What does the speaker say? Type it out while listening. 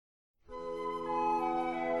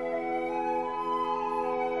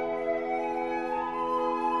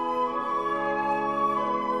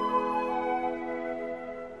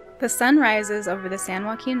The sun rises over the San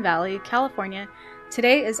Joaquin Valley, California.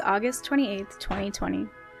 Today is August 28, 2020.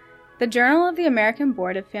 The Journal of the American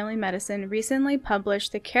Board of Family Medicine recently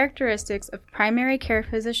published the characteristics of primary care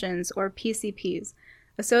physicians, or PCPs,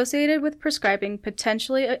 associated with prescribing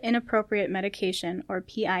potentially inappropriate medication, or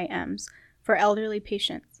PIMs, for elderly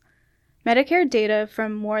patients. Medicare data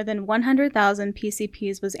from more than 100,000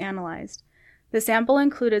 PCPs was analyzed. The sample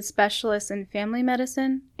included specialists in family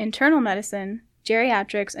medicine, internal medicine,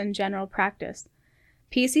 geriatrics, and general practice.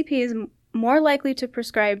 PCPs more likely to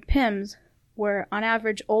prescribe PIMs were, on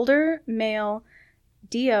average, older, male,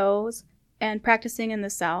 DOs, and practicing in the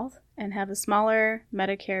South, and have a smaller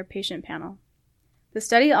Medicare patient panel. The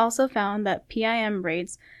study also found that PIM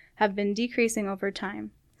rates have been decreasing over time.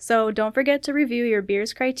 So don't forget to review your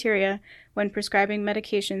Beers criteria when prescribing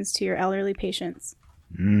medications to your elderly patients.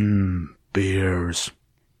 Beers.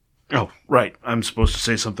 Oh, right. I'm supposed to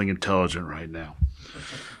say something intelligent right now.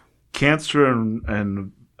 Cancer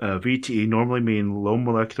and VTE normally mean low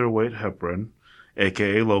molecular weight heparin,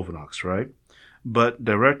 aka Lovenox, right? But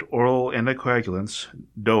direct oral anticoagulants,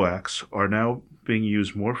 DOACs, are now being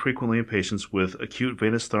used more frequently in patients with acute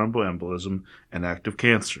venous thromboembolism and active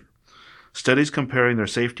cancer. Studies comparing their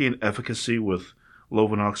safety and efficacy with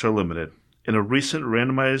Lovenox are limited. In a recent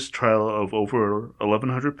randomized trial of over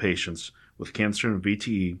 1,100 patients with cancer and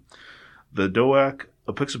VTE, the DOAC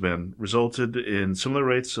apixaban resulted in similar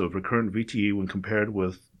rates of recurrent VTE when compared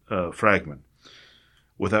with Fragmin,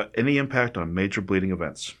 without any impact on major bleeding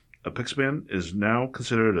events. Apixaban is now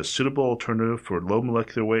considered a suitable alternative for low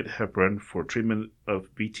molecular weight heparin for treatment of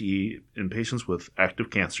VTE in patients with active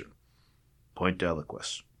cancer. Point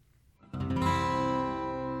deliquis.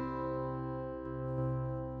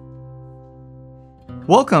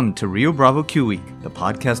 Welcome to Rio Bravo Q Week, the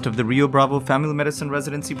podcast of the Rio Bravo Family Medicine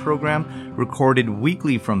Residency Program, recorded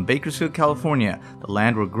weekly from Bakersfield, California, the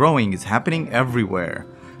land where growing is happening everywhere.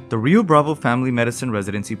 The Rio Bravo Family Medicine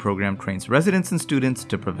Residency Program trains residents and students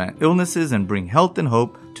to prevent illnesses and bring health and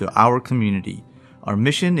hope to our community. Our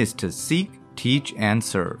mission is to seek, teach, and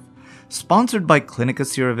serve. Sponsored by Clinica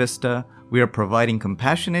Sierra Vista, we are providing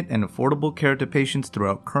compassionate and affordable care to patients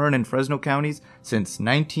throughout Kern and Fresno counties since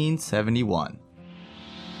 1971.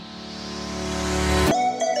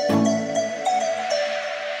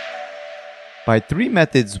 By three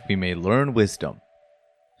methods we may learn wisdom.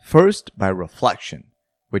 First, by reflection,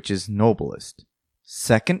 which is noblest.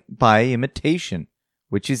 Second, by imitation,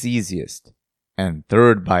 which is easiest. And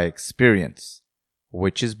third, by experience,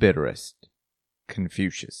 which is bitterest.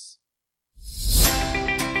 Confucius.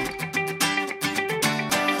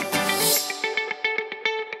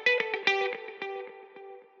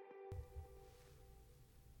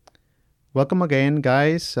 Welcome again,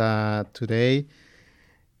 guys. Today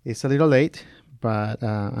it's a little late, but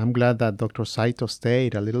I'm glad that Dr. Saito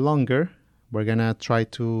stayed a little longer. We're going to try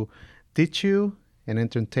to teach you and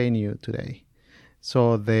entertain you today.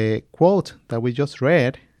 So the quote that we just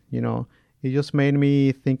read, it just made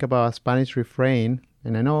me think about a Spanish refrain.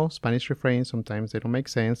 And I know Spanish refrains, sometimes they don't make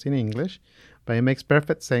sense in English, but it makes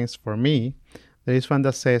perfect sense for me. There is one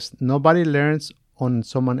that says, nobody learns on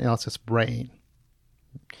someone else's brain.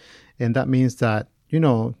 And that means that,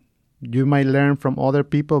 you might learn from other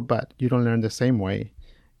people, but you don't learn the same way.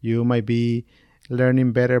 You might be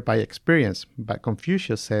learning better by experience. But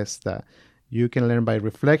Confucius says that you can learn by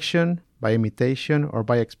reflection, by imitation, or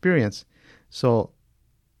by experience. So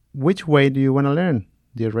which way do you want to learn,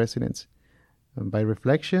 dear residents? By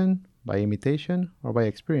reflection, by imitation, or by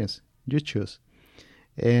experience? You choose.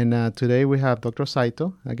 And today we have Dr.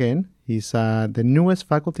 Saito again. He's the newest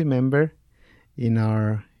faculty member in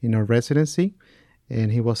our residency.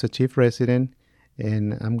 And he was a chief resident,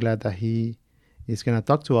 and I'm glad that he is going to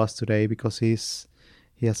talk to us today because he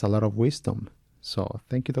has a lot of wisdom. So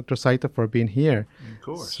thank you, Dr. Saito, for being here. Of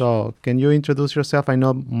course. So can you introduce yourself? I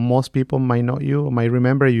know most people might know you, might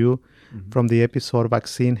remember you from the episode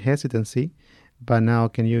Vaccine Hesitancy, but now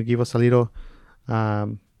can you give us a little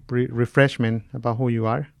refreshment about who you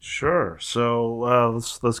are? Sure. So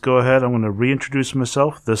let's go ahead. I'm going to reintroduce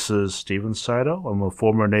myself. This is Steven Saito. I'm a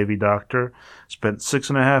former Navy doctor. Spent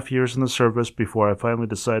 6.5 years in the service before I finally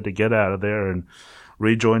decided to get out of there and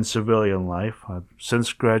rejoin civilian life. I've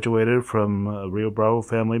since graduated from Rio Bravo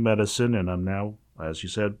Family Medicine, and I'm now, as you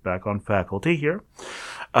said, back on faculty here.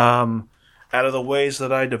 Out of the ways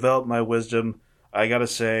that I developed my wisdom, I got to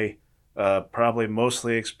say, probably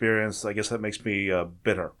mostly experience. I guess that makes me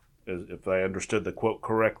bitter, if I understood the quote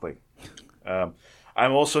correctly.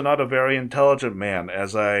 I'm also not a very intelligent man.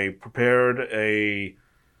 As I prepared a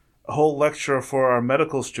a whole lecture for our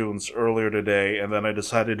medical students earlier today, and then I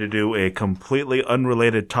decided to do a completely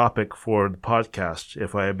unrelated topic for the podcast.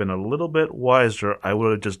 If I had been a little bit wiser, I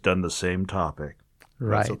would have just done the same topic.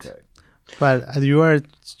 Right. That's okay. But you are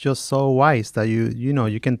just so wise that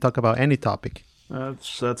you can talk about any topic.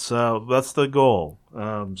 That's the goal.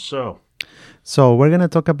 So we're gonna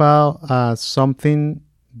talk about something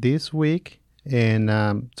this week, and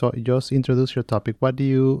so just introduce your topic. What do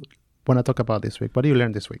you want to talk about this week? What do you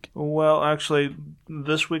learn this week? Well, actually,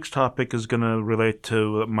 this week's topic is going to relate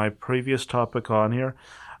to my previous topic on here.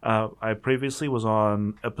 I previously was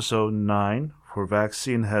on episode 9 for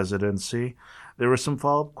vaccine hesitancy. There were some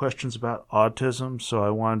follow-up questions about autism, so I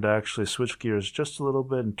wanted to actually switch gears just a little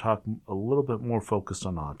bit and talk a little bit more focused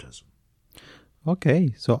on autism.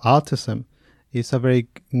 Okay, so autism is a very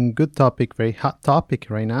good topic, very hot topic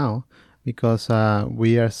right now, because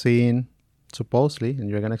we are seeing, supposedly, and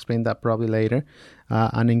you're going to explain that probably later,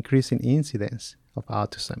 an increase in incidence of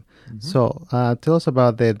autism. Mm-hmm. So tell us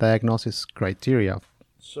about the diagnosis criteria.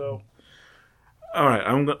 So, all right,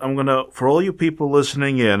 I'm gonna, for all you people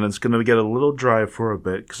listening in, it's gonna get a little dry for a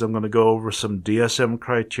bit because I'm gonna go over some DSM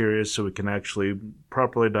criteria so we can actually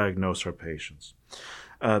properly diagnose our patients.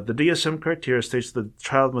 The DSM criteria states that the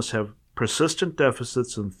child must have persistent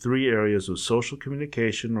deficits in 3 areas of social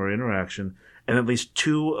communication or interaction, and at least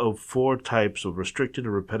 2 of 4 types of restricted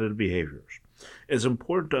or repetitive behaviors. It's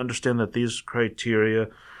important to understand that these criteria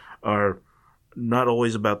are not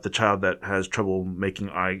always about the child that has trouble making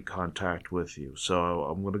eye contact with you. So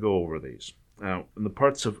I'm going to go over these. Now, in the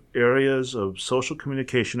parts of areas of social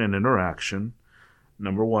communication and interaction,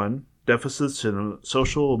 number 1, deficits in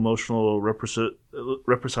social, emotional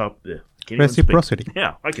reciprocity.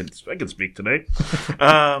 Yeah, I can speak today.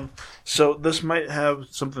 So this might have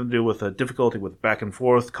something to do with a difficulty with back and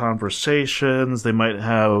forth conversations. They might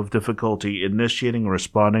have difficulty initiating or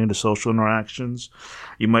responding to social interactions.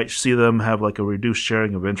 You might see them have like a reduced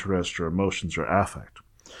sharing of interest or emotions or affect.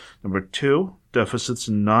 Number 2, deficits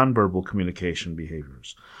in nonverbal communication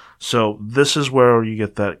behaviors. So this is where you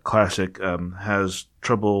get that classic has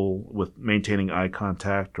trouble with maintaining eye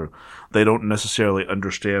contact, or they don't necessarily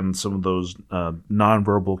understand some of those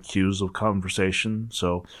nonverbal cues of conversation.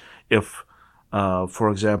 So if,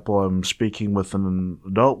 for example, I'm speaking with an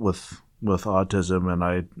adult with autism and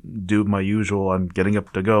I do my usual, I'm getting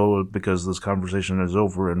up to go because this conversation is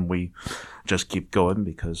over, and we just keep going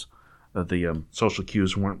because the social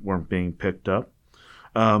cues weren't being picked up.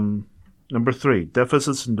 Number 3,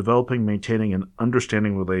 deficits in developing, maintaining, and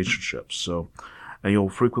understanding relationships. So you'll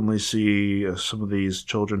frequently see some of these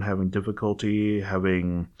children having difficulty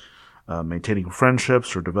maintaining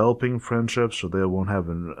friendships or developing friendships, or they won't have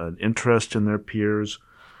an interest in their peers.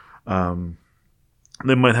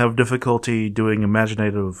 They might have difficulty doing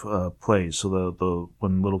imaginative plays. So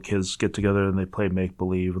when little kids get together and they play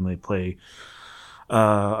make-believe and they play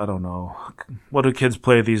I don't know. What do kids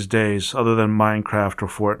play these days other than Minecraft or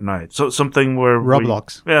Fortnite? So something where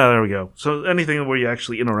Roblox. Yeah, there we go. So anything where you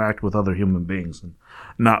actually interact with other human beings and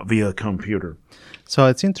not via a computer. So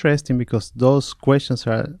it's interesting because those questions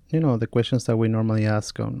are, the questions that we normally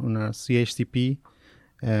ask on our CHCP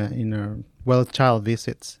in our child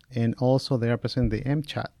visits, and also they are present in the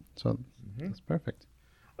MChat. So that's perfect.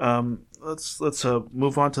 Let's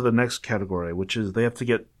move on to the next category, which is they have to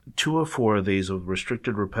get 2 or 4 of these of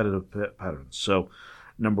restricted repetitive patterns. So,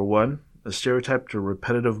 number 1, a stereotyped or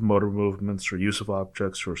repetitive motor movements or use of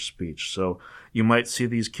objects or speech. So you might see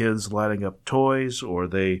these kids lighting up toys, or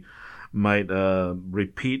they might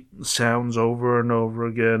repeat sounds over and over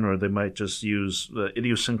again, or they might just use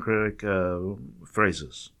idiosyncratic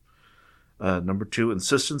phrases. Number 2,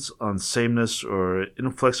 insistence on sameness or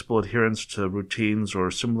inflexible adherence to routines or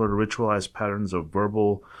similar to ritualized patterns of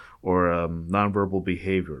verbal or nonverbal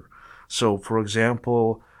behavior. So, for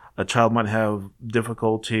example, a child might have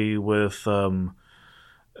difficulty with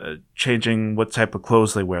changing what type of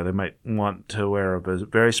clothes they wear. They might want to wear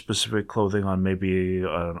very specific clothing on maybe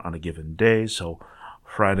on a given day. So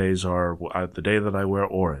Fridays are the day that I wear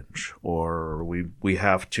orange, or we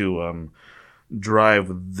have to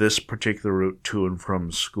drive this particular route to and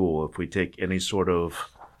from school. If we take any sort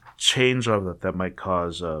of change of that might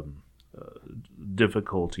cause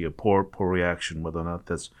difficulty, a poor reaction, whether or not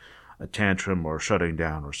that's a tantrum or shutting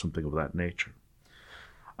down or something of that nature.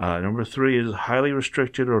 Number 3 is highly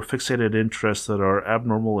restricted or fixated interests that are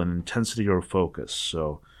abnormal in intensity or focus.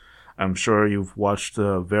 So I'm sure you've watched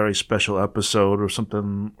a very special episode or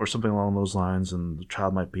something along those lines, and the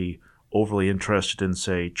child might be overly interested in,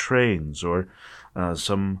 say, trains or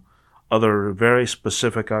some other very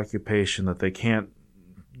specific occupation that they can't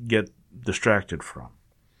get distracted from.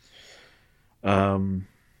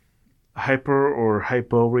 Number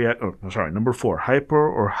 4, hyper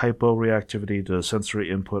or hyporeactivity to sensory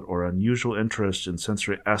input or unusual interest in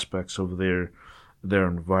sensory aspects of their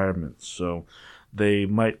environment. So they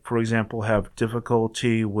might, for example, have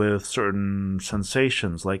difficulty with certain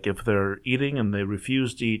sensations, like if they're eating and they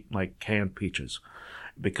refuse to eat like canned peaches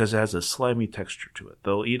because it has a slimy texture to it.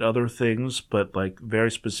 They'll eat other things, but like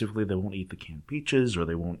very specifically, they won't eat the canned peaches, or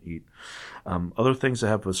they won't eat other things that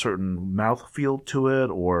have a certain mouthfeel to it,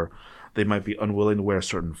 or they might be unwilling to wear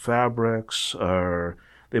certain fabrics, or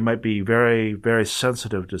they might be very, very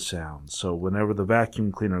sensitive to sound. So whenever the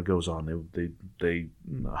vacuum cleaner goes on, they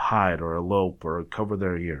hide or elope or cover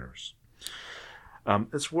their ears.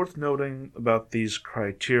 It's worth noting about these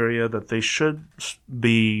criteria that they should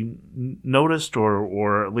be noticed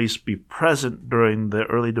or at least be present during the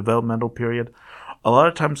early developmental period. A lot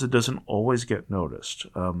of times it doesn't always get noticed.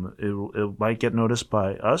 It might get noticed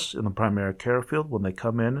by us in the primary care field when they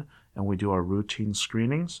come in and we do our routine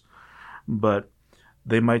screenings, but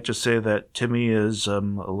they might just say that Timmy is a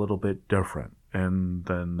little bit different, and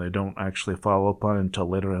then they don't actually follow up on it until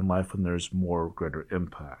later in life when there's more greater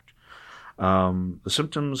impact. The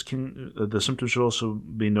symptoms should also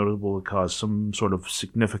be notable to cause some sort of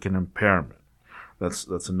significant impairment. That's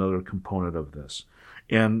another component of this.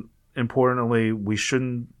 And importantly, we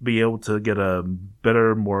shouldn't be able to get a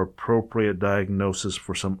better, more appropriate diagnosis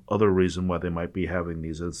for some other reason why they might be having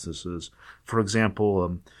these instances. For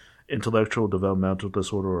example, intellectual developmental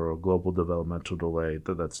disorder or a global developmental delay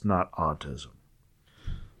that's not autism.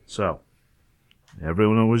 So,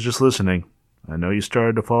 everyone who was just listening, I know you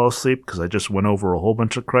started to fall asleep because I just went over a whole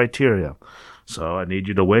bunch of criteria. So I need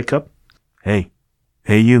you to wake up. Hey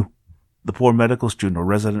you, the poor medical student or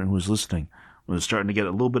resident who was listening, was starting to get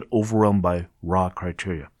a little bit overwhelmed by raw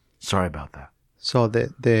criteria. Sorry about that. So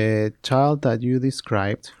the child that you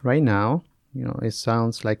described right now, it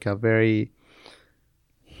sounds like a very...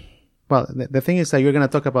 Well, the thing is that you're going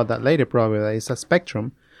to talk about that later probably. That it's a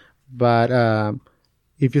spectrum. But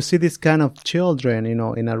if you see this kind of children,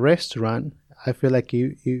 in a restaurant, I feel like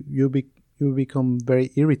you become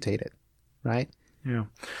very irritated, right? Yeah.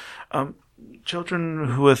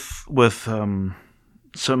 Children with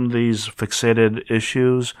some of these fixated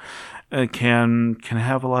issues can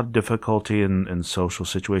have a lot of difficulty in social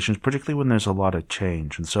situations, particularly when there's a lot of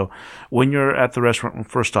change. And so when you're at the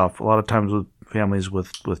restaurant, first off, a lot of times with families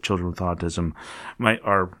with children with autism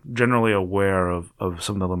are generally aware of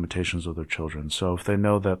some of the limitations of their children. So if they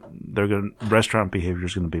know that restaurant behavior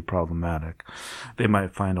is going to be problematic, they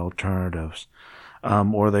might find alternatives.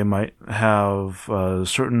 Or they might have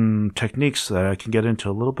certain techniques that I can get into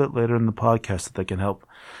a little bit later in the podcast that they can help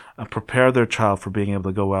prepare their child for being able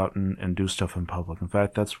to go out and do stuff in public. In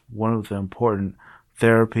fact, that's one of the important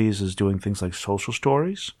therapies, is doing things like social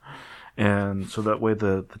stories. And so that way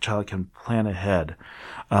the child can plan ahead.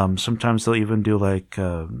 Sometimes they'll even do like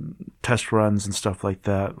test runs and stuff like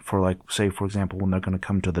that for, like, say, for example, when they're going to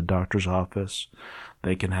come to the doctor's office,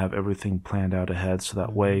 they can have everything planned out ahead, so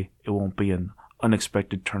that way it won't be an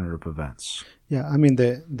unexpected turn of events. Yeah, I mean,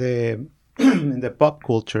 the in the pop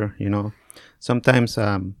culture, sometimes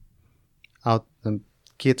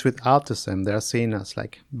kids with autism, they're seen as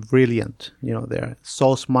like brilliant. They're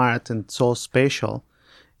so smart and so special.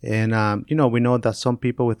 And, we know that some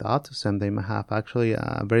people with autism, they might have actually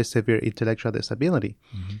a very severe intellectual disability.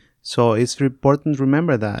 Mm-hmm. So it's important to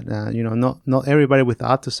remember that, not everybody with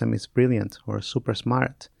autism is brilliant or super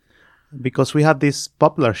smart. Because we have these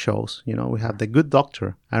popular shows, we have The Good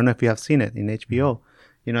Doctor. I don't know if you have seen it in HBO.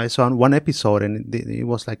 I saw one episode and it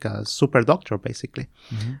was like a super doctor, basically.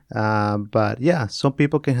 Mm-hmm. But yeah, some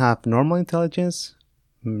people can have normal intelligence,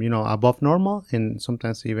 above normal, and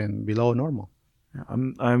sometimes even below normal.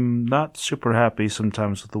 I'm not super happy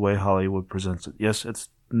sometimes with the way Hollywood presents it. Yes, it's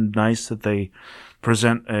nice that they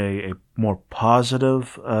present a more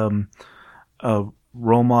positive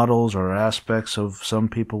role models or aspects of some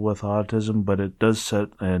people with autism, but it does set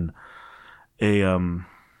in a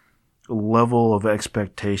level of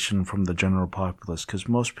expectation from the general populace, because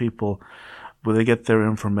most people, when they get their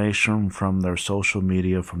information from their social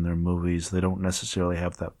media, from their movies, they don't necessarily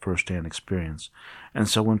have that first-hand experience. And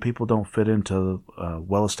so when people don't fit into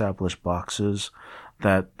well-established boxes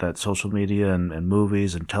that social media and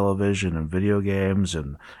movies and television and video games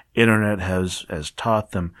and internet has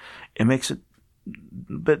taught them, it makes it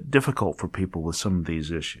a bit difficult for people with some of these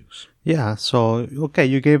issues. Yeah, so, okay,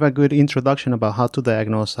 you gave a good introduction about how to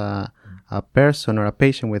diagnose a person or a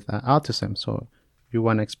patient with autism. So you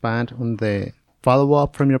want to expand on the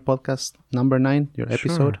follow-up from your podcast number 9, your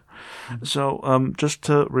episode? Sure. So just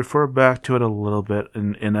to refer back to it a little bit,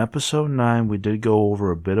 in episode 9, we did go over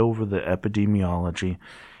a bit over the epidemiology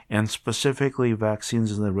and specifically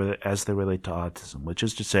vaccines as they relate to autism, which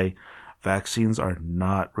is to say, vaccines are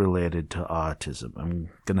not related to autism. I'm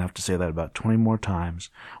going to have to say that about 20 more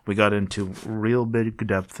times. We got into real big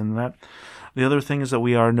depth in that. The other thing is that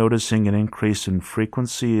we are noticing an increase in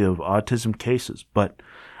frequency of autism cases, but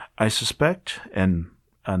I suspect, and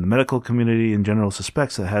the medical community in general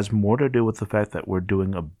suspects, that has more to do with the fact that we're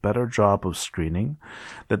doing a better job of screening,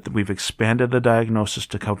 that we've expanded the diagnosis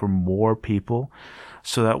to cover more people,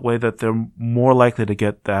 so that way that they're more likely to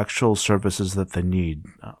get the actual services that they need.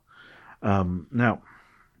 Now,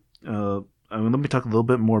 let me talk a little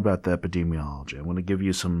bit more about the epidemiology. I want to give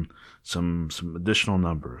you some additional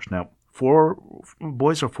numbers. Now,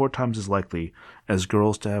 boys are 4 times as likely as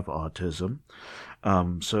girls to have autism.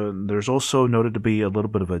 So there's also noted to be a little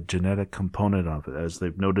bit of a genetic component of it. As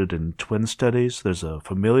they've noted in twin studies, there's a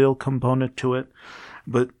familial component to it.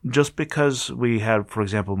 But just because we have, for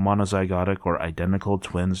example, monozygotic or identical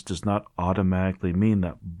twins does not automatically mean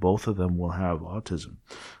that both of them will have autism.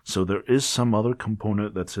 So there is some other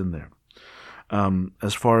component that's in there.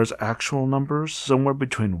 As far as actual numbers, somewhere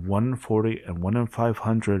between 1 in 40 and 1 in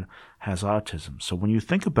 500 has autism. So when you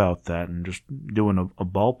think about that and just doing a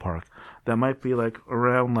ballpark, that might be like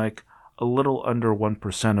around like a little under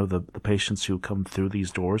 1% of the patients who come through these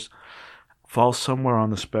doors fall somewhere on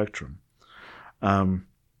the spectrum.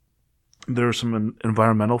 There are some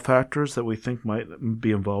environmental factors that we think might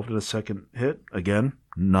be involved in a second hit. Again,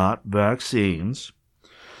 not vaccines.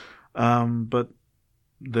 But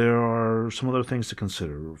there are some other things to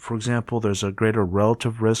consider. For example, there's a greater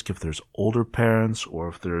relative risk if there's older parents or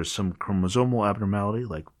if there's some chromosomal abnormality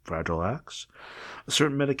like Fragile X.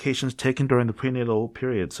 Certain medications taken during the prenatal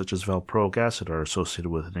period, such as valproic acid, are associated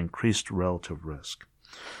with an increased relative risk.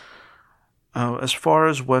 As far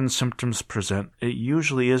as when symptoms present, it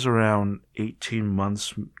usually is around 18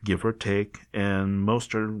 months, give or take, and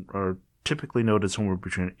most are typically noted somewhere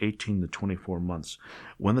between 18 to 24 months,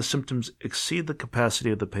 when the symptoms exceed the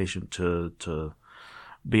capacity of the patient to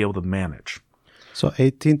be able to manage. So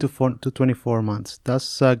 18 to 24 months,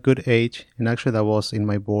 that's a good age. And actually that was in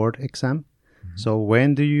my board exam. Mm-hmm. So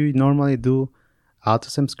when do you normally do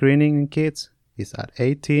autism screening in kids? It's at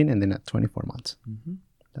 18 and then at 24 months. Mm-hmm.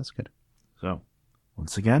 That's good. So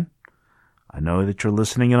once again, I know that you're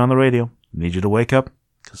listening in on the radio. I need you to wake up,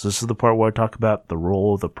 because this is the part where I talk about the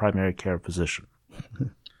role of the primary care physician.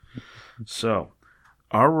 So,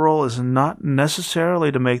 our role is not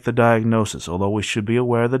necessarily to make the diagnosis, although we should be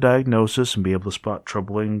aware of the diagnosis and be able to spot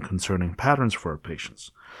troubling concerning patterns for our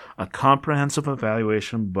patients. A comprehensive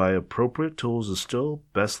evaluation by appropriate tools is still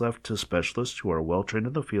best left to specialists who are well trained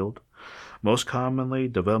in the field, most commonly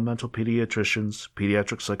developmental pediatricians,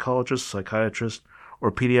 pediatric psychologists, psychiatrists,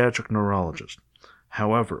 or pediatric neurologists.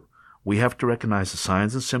 However, we have to recognize the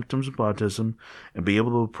signs and symptoms of autism and be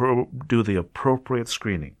able to do the appropriate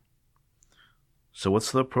screening. So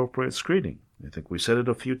what's the appropriate screening? I think we said it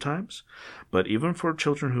a few times, but even for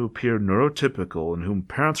children who appear neurotypical and whom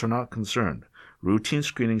parents are not concerned, routine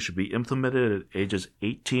screening should be implemented at ages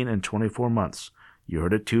 18 and 24 months. You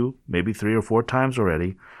heard it 2, maybe 3 or 4 times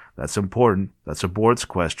already. That's important. That's a board's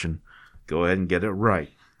question. Go ahead and get it right.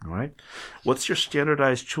 All right. What's your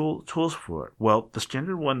standardized tools for it? Well, the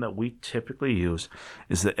standard one that we typically use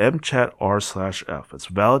is the MCHAT R/F. It's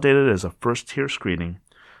validated as a first-tier screening.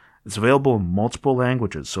 It's available in multiple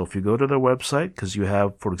languages. So if you go to their website, because you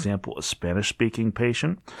have, for example, a Spanish-speaking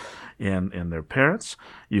patient and their parents,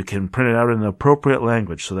 you can print it out in an appropriate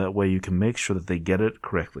language, so that way you can make sure that they get it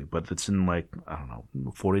correctly. But it's in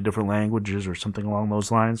 40 different languages or something along those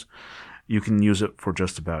lines. You can use it for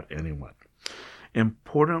just about anyone.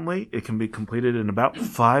 Importantly, it can be completed in about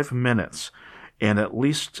 5 minutes, and at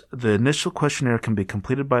least the initial questionnaire can be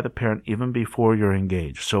completed by the parent even before you're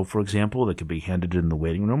engaged. So, for example, they could be handed in the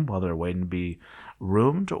waiting room while they're waiting to be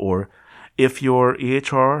roomed, or if your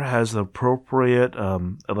EHR has the appropriate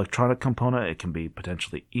electronic component, it can be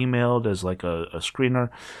potentially emailed as like a screener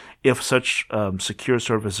if such secure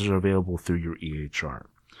services are available through your EHR.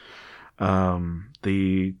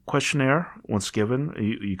 The questionnaire, once given,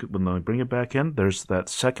 you could, when they bring it back in, there's that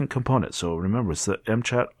second component. So remember, it's the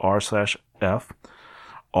MCHAT R/F.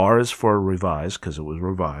 R is for revise, because it was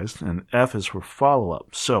revised, and F is for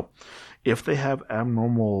follow-up. So if they have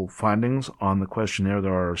abnormal findings on the questionnaire,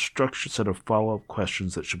 there are a structured set of follow-up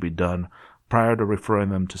questions that should be done prior to referring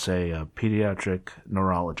them to, say, a pediatric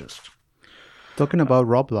neurologist. Talking about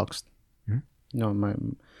Roblox,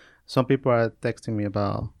 some people are texting me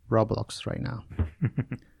about Roblox right now.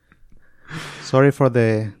 Sorry for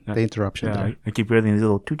the interruption. Yeah, I keep hearing these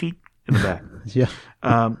little toot in the back. Yeah.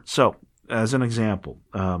 So as an example,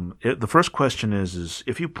 the first question is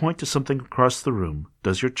if you point to something across the room,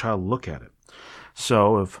 does your child look at it?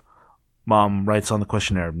 So if mom writes on the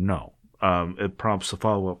questionnaire, no, it prompts a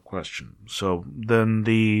follow-up question. So then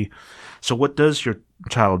so what does your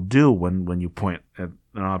child do when you point at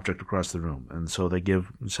an object across the room? And so they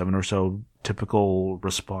give 7 or so typical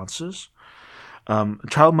responses. A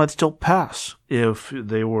child might still pass if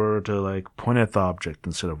they were to like point at the object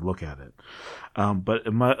instead of look at it. But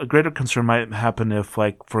a greater concern might happen if,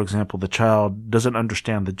 like, for example, the child doesn't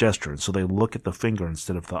understand the gesture, and so they look at the finger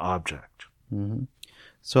instead of the object. Mm-hmm.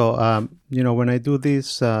 So, when I do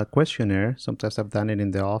this questionnaire, sometimes I've done it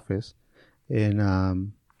in the office,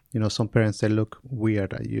 and, some parents, they look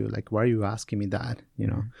weird at you, like, why are you asking me that,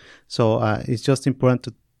 Mm-hmm. So it's just important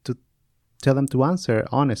to tell them to answer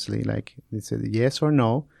honestly, like it's a yes or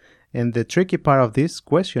no. And the tricky part of this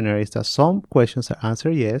questionnaire is that some questions are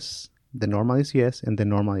answered yes, the normal is yes, and the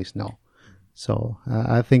normal is no. So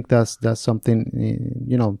I think that's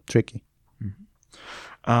something, tricky.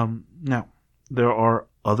 Mm-hmm. Now, there are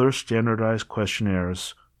other standardized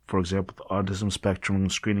questionnaires, for example, the Autism Spectrum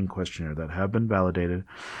Screening Questionnaire, that have been validated,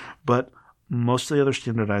 but most of the other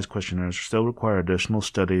standardized questionnaires still require additional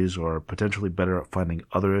studies or are potentially better at finding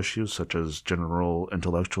other issues such as general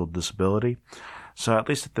intellectual disability. So at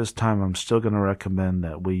least at this time, I'm still going to recommend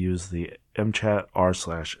that we use the MCHAT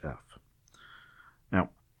R/F. Now,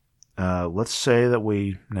 let's say that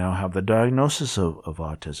we now have the diagnosis of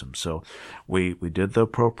autism. So we did the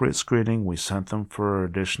appropriate screening. We sent them for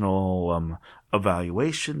additional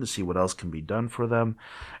evaluation to see what else can be done for them.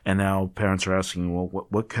 And now parents are asking, well,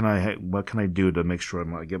 what can I do to make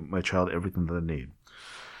sure I get my child everything that they need?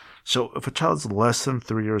 So if a child's less than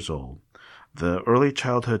 3 years old, the Early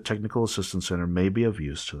Childhood Technical Assistance Center may be of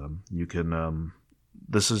use to them. You can,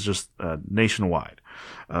 this is just nationwide.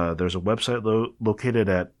 There's a website located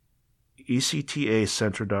at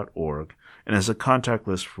ectacenter.org and has a contact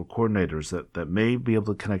list for coordinators that may be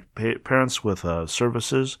able to connect parents with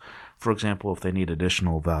services, for example, if they need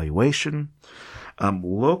additional evaluation.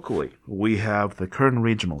 Locally, we have the Kern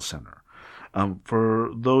Regional Center.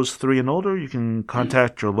 For those 3 and older, you can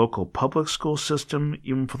contact your local public school system,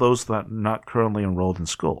 even for those that are not currently enrolled in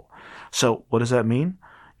school. So what does that mean?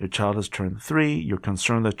 Your child has turned 3, you're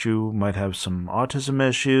concerned that you might have some autism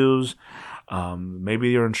issues. Maybe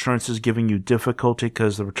your insurance is giving you difficulty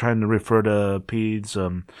because they're trying to refer to PEDS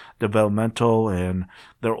developmental, and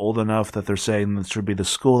they're old enough that they're saying it should be the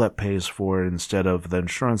school that pays for it instead of the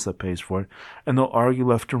insurance that pays for it, and they'll argue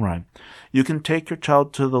left and right. You can take your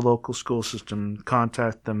child to the local school system,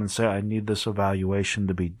 contact them, and say, I need this evaluation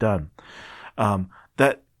to be done.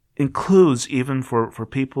 That includes even for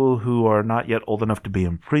people who are not yet old enough to be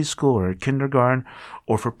in preschool or kindergarten,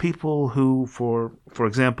 or for people who, for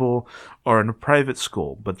example, are in a private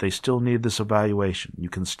school, but they still need this evaluation. You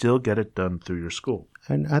can still get it done through your school.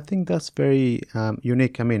 And I think that's very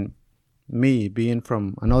unique. I mean, me being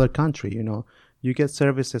from another country, you get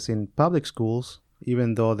services in public schools,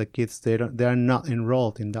 even though the kids, they are not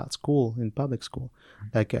enrolled in that school, in public school.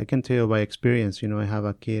 Like I can tell you by experience, I have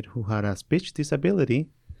a kid who had a speech disability,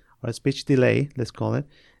 or a speech delay, let's call it.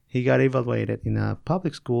 He got evaluated in a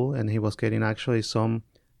public school, and he was getting actually some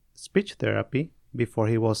speech therapy before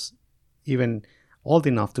he was even old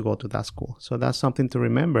enough to go to that school. So that's something to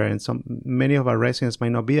remember, and many of our residents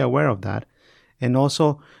might not be aware of that. And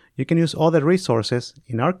also, you can use other resources.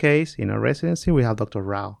 In our case, in our residency, we have Dr.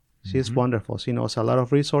 Rao. She's wonderful. She knows a lot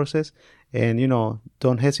of resources, and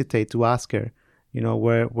don't hesitate to ask her,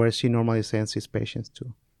 where she normally sends his patients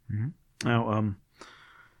to. Mm-hmm. Now,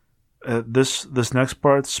 this next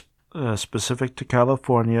part's specific to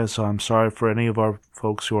California, so I'm sorry for any of our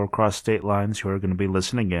folks who are across state lines who are going to be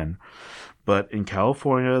listening in. But in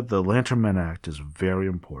California, the Lanterman Act is very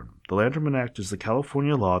important. The Lanterman Act is the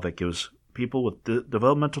California law that gives people with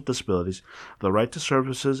developmental disabilities the right to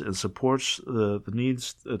services and supports the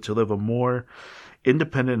needs to live a more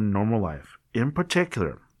independent and normal life. In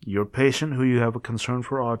particular, your patient who you have a concern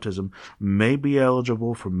for autism may be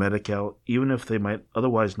eligible for Medi-Cal, even if they might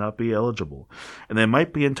otherwise not be eligible, and they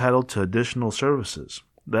might be entitled to additional services.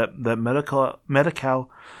 That Medi-Cal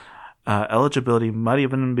eligibility might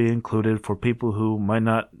even be included for people who might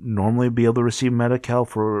not normally be able to receive Medi-Cal.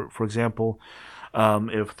 For example,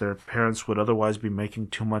 if their parents would otherwise be making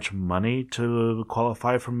too much money to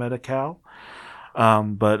qualify for Medi-Cal.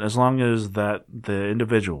 But as long as that the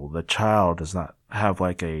individual, the child, does not have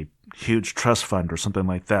like a huge trust fund or something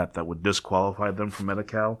like that would disqualify them from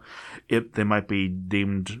Medi-Cal, they might be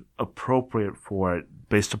deemed appropriate for it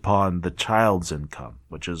based upon the child's income,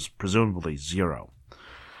 which is presumably zero.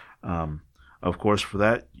 Of course, for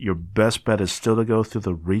that, your best bet is still to go through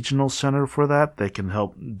the regional center for that. They can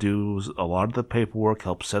help do a lot of the paperwork,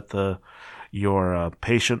 help set your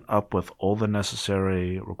patient up with all the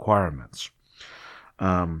necessary requirements.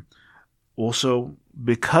 Also,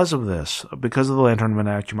 because of this, because of the Land Tournament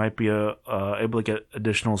Act, you might be able to get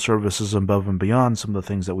additional services above and beyond some of the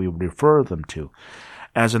things that we would refer them to.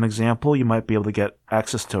 As an example, you might be able to get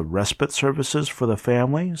access to respite services for the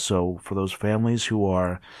family. So for those families who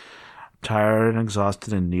are tired and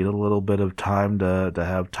exhausted and need a little bit of time to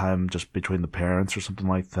have time just between the parents or something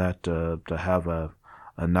like that, to have a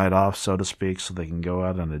night off, so to speak, so they can go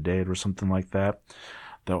out on a date or something like that.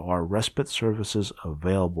 There are respite services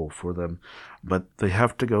available for them, but they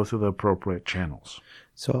have to go through the appropriate channels.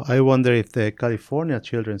 So I wonder if the California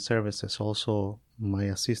Children's Services also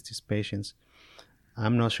might assist these patients.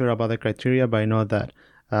 I'm not sure about the criteria, but I know that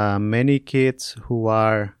many kids who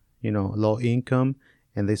are, low income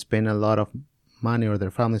and they spend a lot of money, or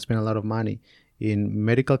their families spend a lot of money in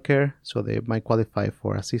medical care, so they might qualify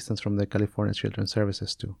for assistance from the California Children's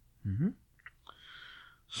Services too. Mm-hmm.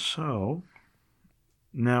 So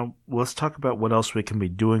now let's talk about what else we can be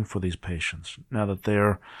doing for these patients now that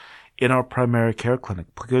they're in our primary care clinic.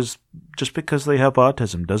 Because just because they have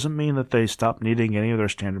autism doesn't mean that they stop needing any of their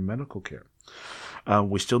standard medical care.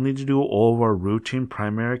 We still need to do all of our routine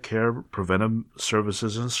primary care, preventive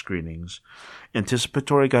services, and screenings.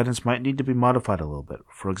 Anticipatory guidance might need to be modified a little bit.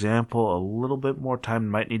 For example, a little bit more time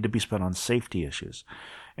might need to be spent on safety issues.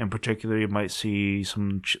 In particular, you might see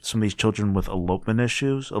some of these children with elopement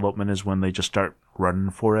issues. Elopement is when they just start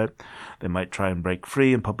running for it. They might try and break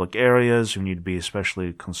free in public areas. You need to be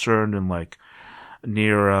especially concerned in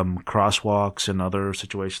near crosswalks and other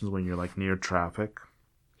situations when you're near traffic.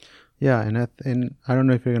 Yeah, and I don't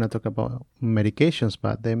know if you're going to talk about medications,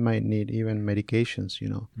 but they might need even medications,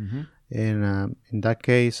 Mm-hmm. And in that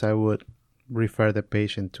case, I would refer the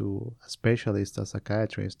patient to a specialist, a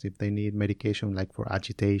psychiatrist, if they need medication for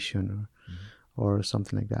agitation or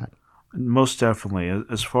something like that. Most definitely.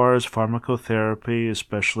 As far as pharmacotherapy,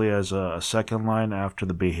 especially as a second line after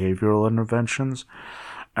the behavioral interventions,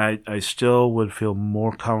 I still would feel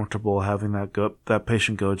more comfortable having that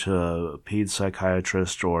patient go to a peds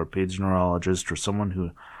psychiatrist or a peds neurologist or someone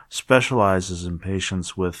who specializes in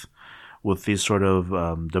patients with these sort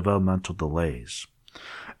of developmental delays.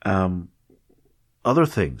 Other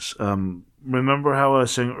things. Remember how I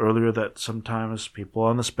was saying earlier that sometimes people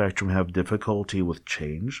on the spectrum have difficulty with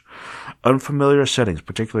change? Unfamiliar settings,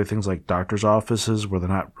 particularly things like doctor's offices where they're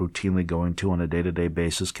not routinely going to on a day-to-day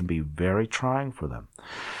basis, can be very trying for them.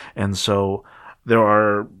 And so there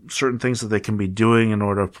are certain things that they can be doing in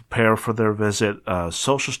order to prepare for their visit.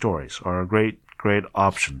 Social stories are a great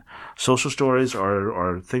option. Social stories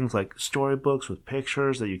are things like storybooks with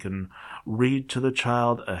pictures that you can read to the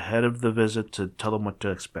child ahead of the visit to tell them what to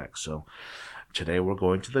expect. So today we're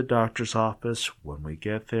going to the doctor's office. When we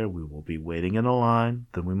get there, we will be waiting in a line.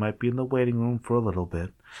 Then we might be in the waiting room for a little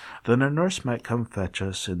bit. Then a nurse might come fetch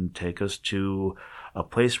us and take us to a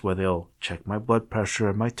place where they'll check my blood pressure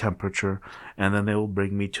and my temperature, and then they will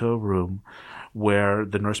bring me to a room where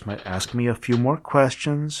the nurse might ask me a few more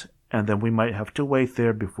questions, and then we might have to wait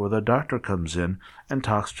there before the doctor comes in and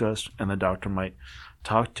talks to us, and the doctor might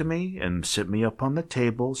talk to me and sit me up on the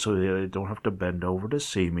table so they don't have to bend over to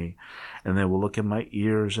see me, and they will look at my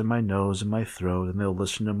ears and my nose and my throat, and they'll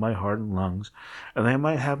listen to my heart and lungs, and they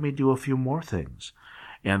might have me do a few more things.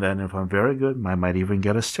 And then if I'm very good, I might even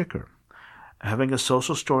get a sticker. Having a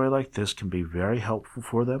social story like this can be very helpful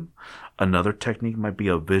for them. Another technique might be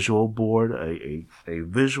a visual board, a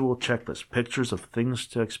visual checklist, pictures of things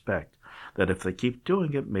to expect, that if they keep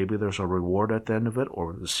doing it, maybe there's a reward at the end of it,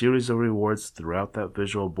 or a series of rewards throughout that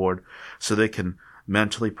visual board, so they can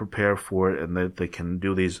mentally prepare for it, and that they can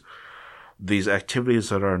do these activities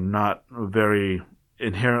that are not very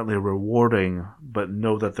inherently rewarding, but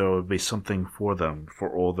know that there will be something for them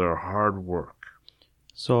for all their hard work.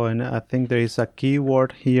 So, and I think there is a key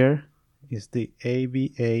word here, is the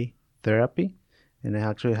ABA therapy. And I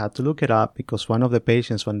actually had to look it up because one of the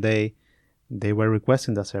patients one day, they were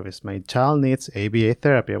requesting the service. My child needs ABA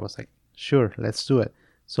therapy. I was like, sure, let's do it.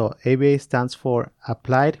 So ABA stands for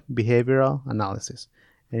Applied Behavioral Analysis.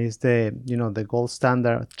 And it's the gold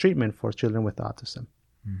standard treatment for children with autism.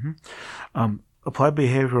 Mm-hmm. Applied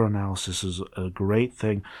behavioral analysis is a great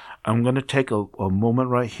thing. I'm going to take a moment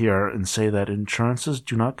right here and say that insurances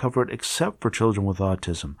do not cover it except for children with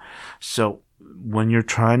autism. So when you're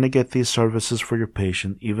trying to get these services for your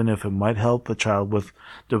patient, even if it might help a child with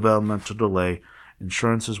developmental delay,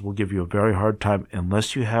 Insurances will give you a very hard time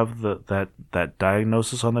unless you have that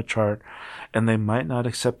diagnosis on the chart, and they might not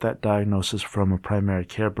accept that diagnosis from a primary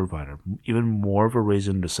care provider. Even more of a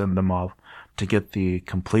reason to send them off to get the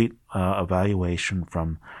complete evaluation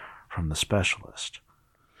from the specialist.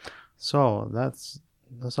 So that's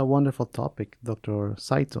a wonderful topic, Dr.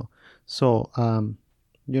 Saito. So,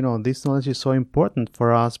 this knowledge is so important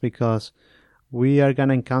for us because we are going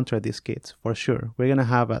to encounter these kids for sure. We're going to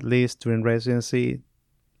have at least during residency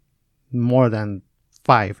more than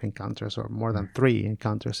 5 encounters or more than 3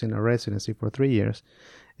 encounters in a residency for 3 years.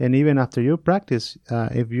 And even after you practice,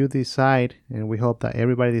 if you decide, and we hope that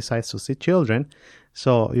everybody decides to see children,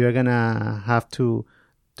 so you're going to have to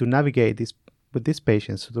navigate this with these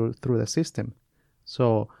patients through the system.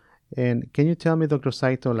 So, and can you tell me, Dr.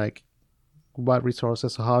 Saito, like what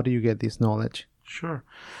resources, how do you get this knowledge? Sure.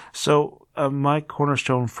 So my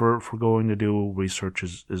cornerstone for going to do research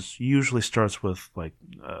is usually starts with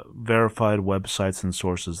verified websites and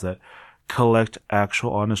sources that collect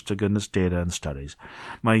actual honest-to-goodness data and studies.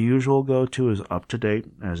 My usual go-to is up-to-date,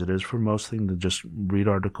 as it is for most things, to just read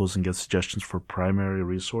articles and get suggestions for primary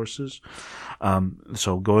resources.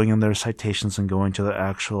 So going in their citations and going to the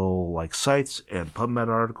actual sites and PubMed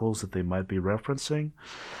articles that they might be referencing.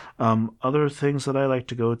 Other things that I like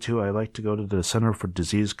to go to the Center for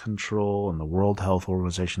Disease Control and the World Health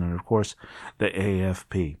Organization, and of course the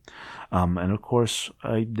AAFP. And of course,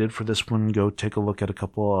 I did for this one go take a look at a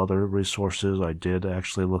couple other resources. I did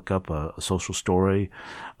actually look up a social story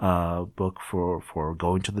book for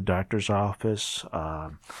going to the doctor's office.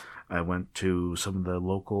 I went to some of the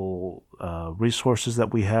local resources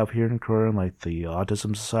that we have here in Kern, like the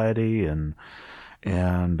Autism Society, and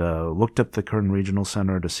looked up the Kern Regional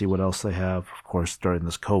Center to see what else they have. Of course, during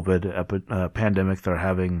this COVID pandemic, they're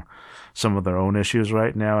having some of their own issues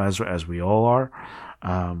right now, as we all are.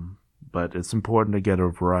 But it's important to get a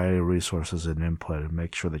variety of resources and input and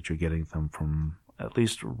make sure that you're getting them from at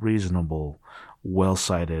least reasonable,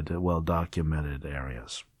 well-cited, well-documented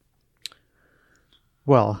areas.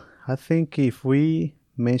 Well, I think if we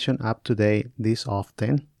mention UpToDate this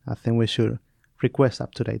often, I think we should request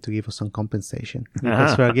UpToDate to give us some compensation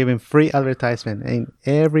because we are giving free advertisement in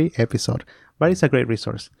every episode. But it's a great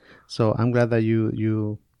resource. So I'm glad that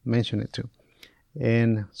you mentioned it too.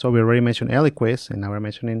 And so we already mentioned Eliquis, and now we're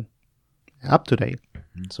mentioning UpToDate.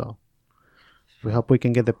 Mm-hmm. So we hope we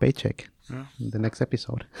can get the paycheck in the next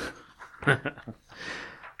episode.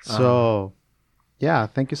 So,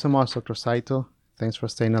 thank you so much, Dr. Saito. Thanks for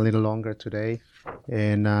staying a little longer today.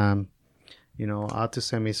 And,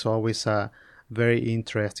 autism is always a very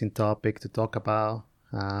interesting topic to talk about.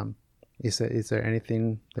 Is there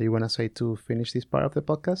anything that you want to say to finish this part of the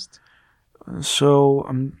podcast? So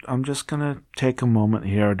I'm just gonna take a moment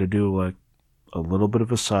here to do a little bit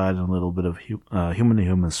of aside and a little bit of human to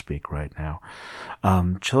human speak right now.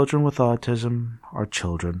 Children with autism are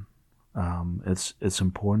children. It's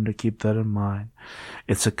important to keep that in mind.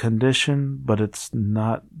 It's a condition, but it's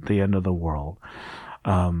not the end of the world.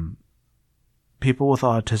 People with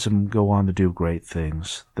autism go on to do great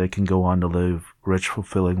things. They can go on to live rich,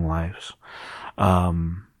 fulfilling lives. I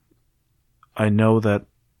know that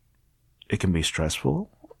it can be stressful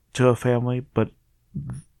to a family, but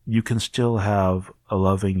you can still have a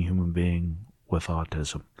loving human being with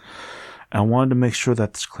autism. And I wanted to make sure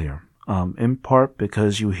that's clear. In part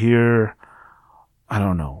because you hear,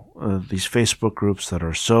 these Facebook groups that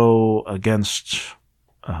are so against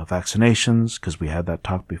vaccinations, because we had that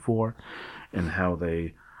talk before, and how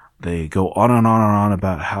they go on and on and on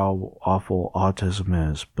about how awful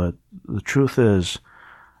autism is. But the truth is,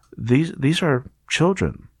 these are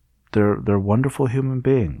children. They're wonderful human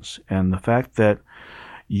beings. And the fact that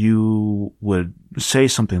you would say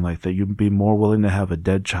something like that, you'd be more willing to have a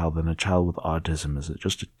dead child than a child with autism, is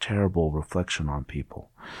just a terrible reflection on people.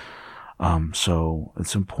 So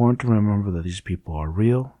it's important to remember that these people are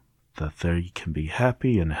real, that they can be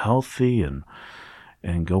happy and healthy and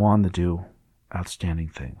go on to do outstanding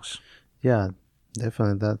things. Yeah,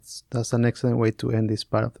 definitely. That's an excellent way to end this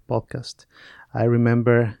part of the podcast. I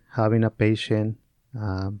remember having a patient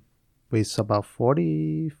who is about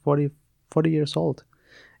 40 years old,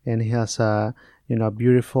 and he has a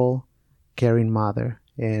beautiful, caring mother,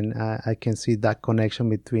 and I can see that connection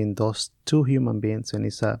between those two human beings, and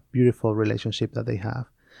it's a beautiful relationship that they have.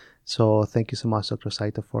 So thank you so much, Dr.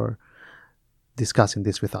 Saito, for discussing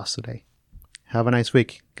this with us today. Have a nice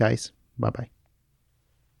week, guys. Bye-bye.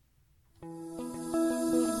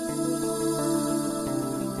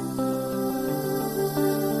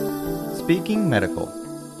 Speaking Medical.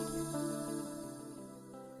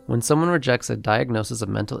 When someone rejects a diagnosis of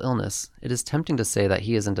mental illness, it is tempting to say that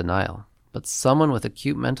he is in denial. but someone with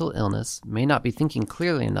acute mental illness may not be thinking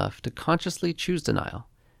clearly enough to consciously choose denial.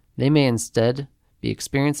 They may instead be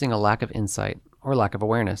experiencing a lack of insight or lack of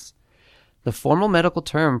awareness. The formal medical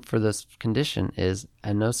term for this condition is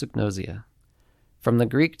anosognosia, from the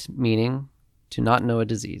Greek meaning to not know a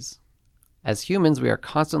disease. As humans, we are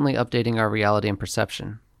constantly updating our reality and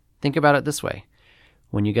perception. Think about it this way.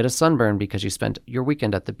 When you get a sunburn because you spent your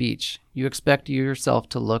weekend at the beach, you expect yourself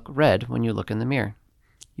to look red when you look in the mirror.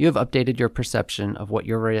 You have updated your perception of what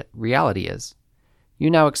your reality is. You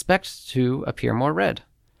now expect to appear more red.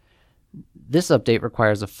 This update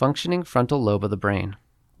requires a functioning frontal lobe of the brain.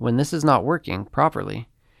 When this is not working properly,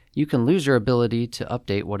 you can lose your ability to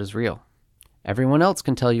update what is real. Everyone else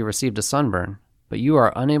can tell you received a sunburn, but you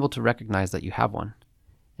are unable to recognize that you have one.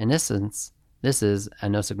 In essence, this is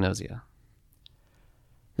anosognosia.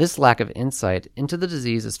 This lack of insight into the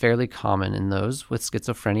disease is fairly common in those with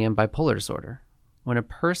schizophrenia and bipolar disorder. When a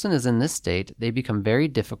person is in this state, they become very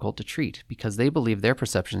difficult to treat because they believe their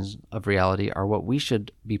perceptions of reality are what we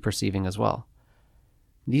should be perceiving as well.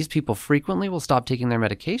 These people frequently will stop taking their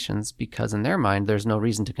medications because in their mind there's no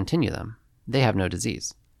reason to continue them. They have no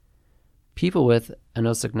disease. People with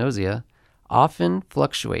anosognosia often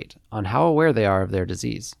fluctuate on how aware they are of their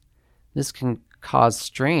disease. This can cause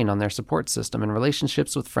strain on their support system and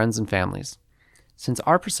relationships with friends and families. Since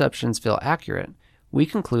our perceptions feel accurate, we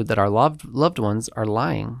conclude that our loved ones are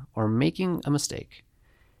lying or making a mistake.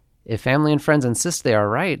 If family and friends insist they are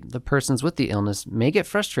right, the persons with the illness may get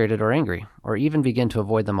frustrated or angry, or even begin to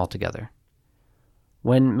avoid them altogether.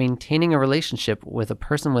 When maintaining a relationship with a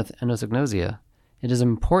person with anosognosia, it is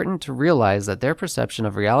important to realize that their perception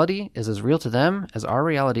of reality is as real to them as our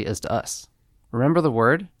reality is to us. Remember the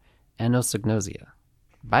word anosognosia.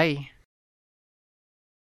 Bye.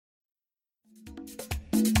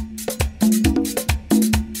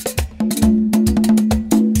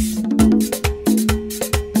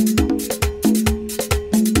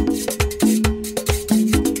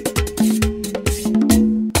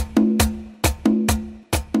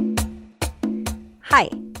 Hi,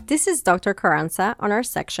 this is Dr. Carranza on our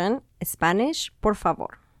section, Spanish, por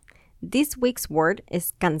favor. This week's word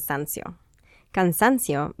is cansancio.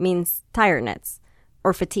 Cansancio means tiredness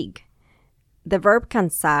or fatigue. The verb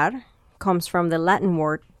cansar comes from the Latin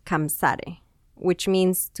word cansare, which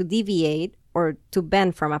means to deviate or to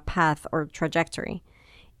bend from a path or trajectory.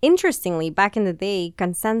 Interestingly, back in the day,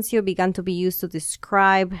 cansancio began to be used to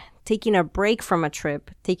describe taking a break from a trip,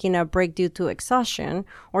 taking a break due to exhaustion,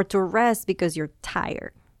 or to rest because you're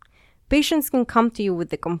tired. Patients can come to you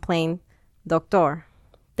with the complaint, Doctor,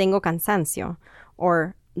 tengo cansancio,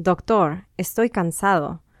 or Doctor, estoy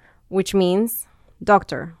cansado, which means,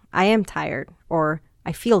 Doctor, I am tired, or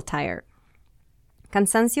I feel tired.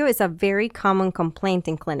 Cansancio is a very common complaint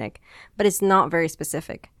in clinic, but it's not very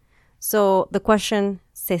specific. So the question,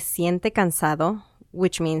 ¿se siente cansado?,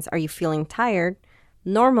 which means, are you feeling tired?,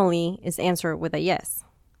 normally is answered with a yes,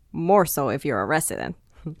 more so if you're a resident.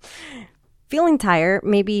 Feeling tired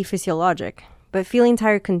may be physiologic, but feeling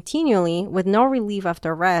tired continually with no relief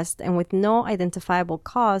after rest and with no identifiable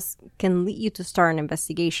cause can lead you to start an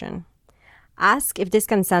investigation. Ask if this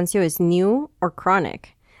cansancio is new or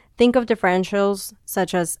chronic. Think of differentials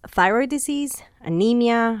such as thyroid disease,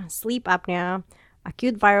 anemia, sleep apnea,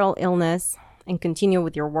 acute viral illness, and continue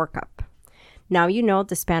with your workup. Now you know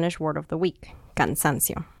the Spanish word of the week,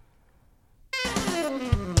 cansancio.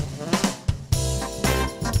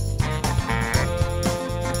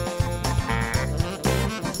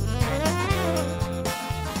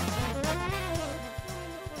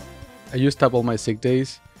 I used up all my sick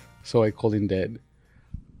days, so I called in dead.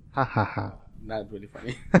 Ha ha ha. Not really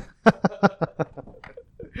funny.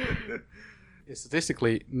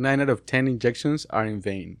 Statistically, 9 out of 10 injections are in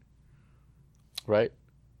vain. Right?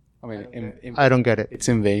 I mean, I don't get it. It's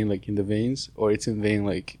in vain, like in the veins, or it's in vain,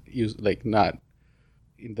 like not.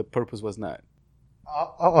 In the purpose was not.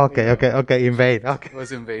 Oh, okay. In vain. Okay. It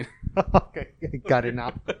was in vain. Okay, got it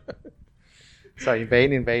now. So in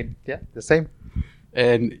vain. Yeah, the same.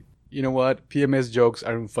 And you know what? PMS jokes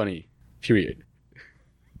aren't funny. Period.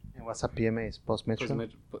 And what's a PMS? Postmenstrual?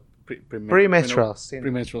 Premenstrual.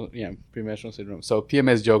 Premenstrual. Premenstrual syndrome. So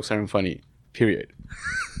PMS jokes aren't funny. Period.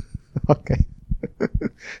 Okay.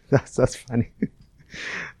 That's funny.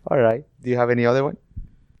 All right. Do you have any other one?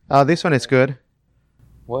 Oh, this one is good.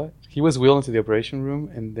 What? He was wheeled into the operation room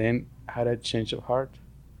and then had a change of heart.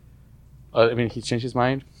 He changed his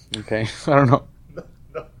mind. Okay. I don't know.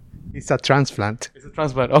 No. It's a transplant. It's a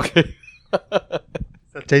transplant. Okay.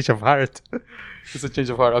 It's a change of heart. It's a change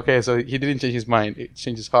of heart. Okay, so he didn't change his mind. It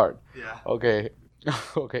changed his heart. Yeah. Okay.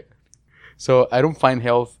 Okay. So I don't find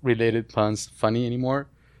health-related puns funny anymore.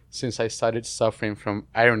 since I started suffering from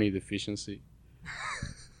irony deficiency.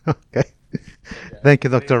 Okay. Thank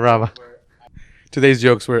you, Dr. Rava. Today's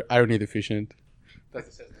jokes were irony deficient.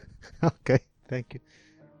 That's the assessment. Okay, thank you.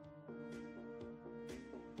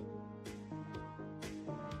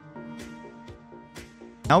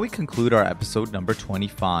 Now we conclude our episode number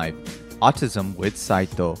 25, Autism with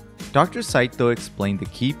Saito. Dr. Saito explained the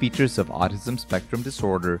key features of autism spectrum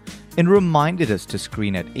disorder and reminded us to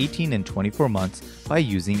screen at 18 and 24 months by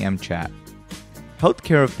using MChat.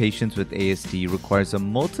 Healthcare of patients with ASD requires a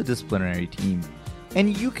multidisciplinary team,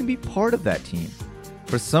 and you can be part of that team.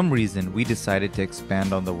 For some reason, we decided to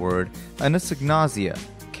expand on the word anosognosia.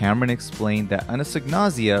 Cameron explained that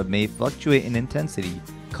anosognosia may fluctuate in intensity,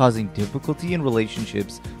 causing difficulty in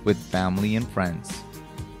relationships with family and friends.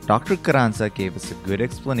 Dr. Carranza gave us a good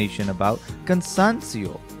explanation about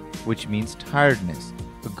cansancio, which means tiredness,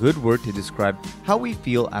 a good word to describe how we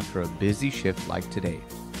feel after a busy shift like today.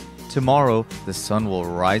 Tomorrow, the sun will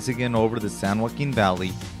rise again over the San Joaquin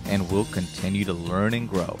Valley, and we'll continue to learn and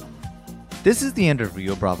grow. This is the end of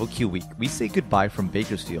Rio Bravo Q Week. We say goodbye from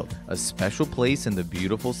Bakersfield, a special place in the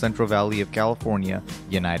beautiful Central Valley of California,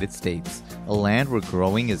 United States, a land where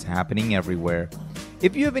growing is happening everywhere.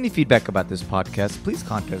 If you have any feedback about this podcast, please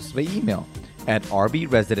contact us by email at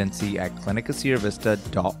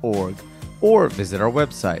rbresidency@clinicasierravista.org or visit our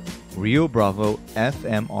website,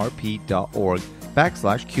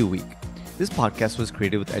 riobravofmrp.org/QWeek. This podcast was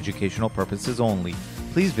created with educational purposes only.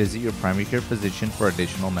 Please visit your primary care physician for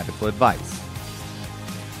additional medical advice.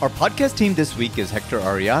 Our podcast team this week is Hector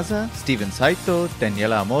Ariaza, Steven Saito,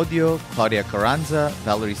 Daniela Amodio, Claudia Carranza,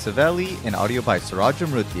 Valerie Savelli, and audio by Suraj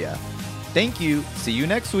Amrutia. Thank you. See you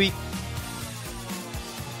next week.